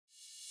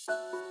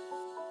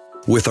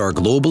With our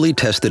globally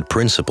tested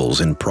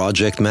principles in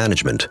project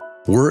management,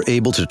 we're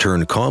able to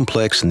turn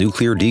complex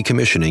nuclear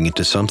decommissioning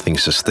into something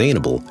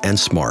sustainable and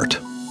smart.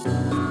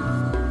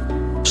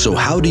 So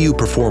how do you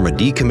perform a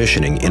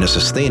decommissioning in a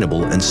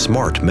sustainable and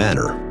smart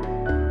manner?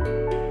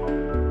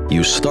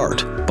 You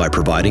start by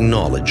providing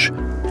knowledge,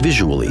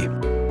 visually.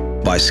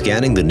 By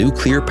scanning the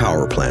nuclear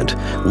power plant,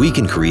 we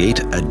can create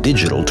a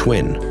digital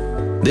twin.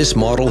 This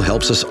model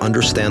helps us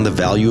understand the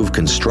value of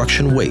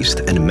construction waste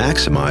and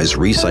maximize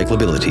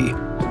recyclability.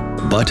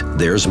 But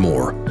there's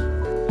more.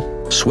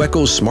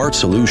 Sweco's smart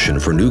solution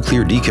for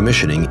nuclear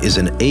decommissioning is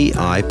an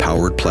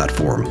AI-powered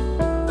platform.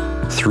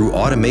 Through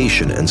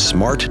automation and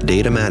smart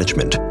data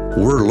management,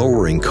 we're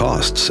lowering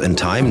costs and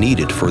time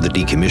needed for the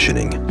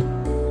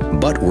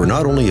decommissioning. But we're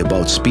not only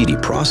about speedy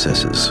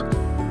processes.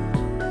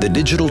 The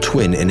digital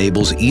twin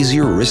enables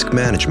easier risk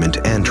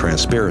management and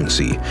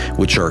transparency,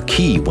 which are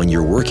key when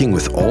you're working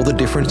with all the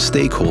different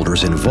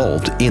stakeholders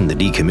involved in the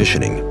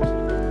decommissioning.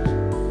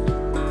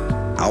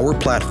 Our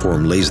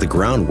platform lays the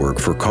groundwork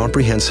for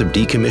comprehensive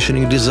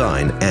decommissioning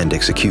design and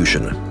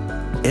execution.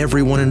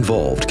 Everyone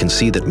involved can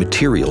see that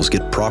materials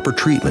get proper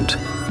treatment,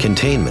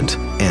 containment,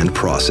 and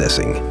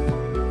processing.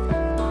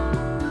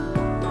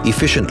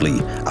 Efficiently,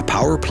 a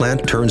power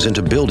plant turns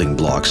into building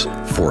blocks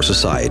for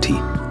society.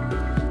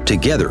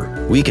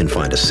 Together, we can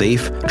find a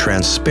safe,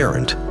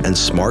 transparent, and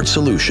smart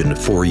solution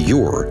for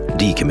your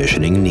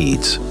decommissioning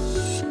needs.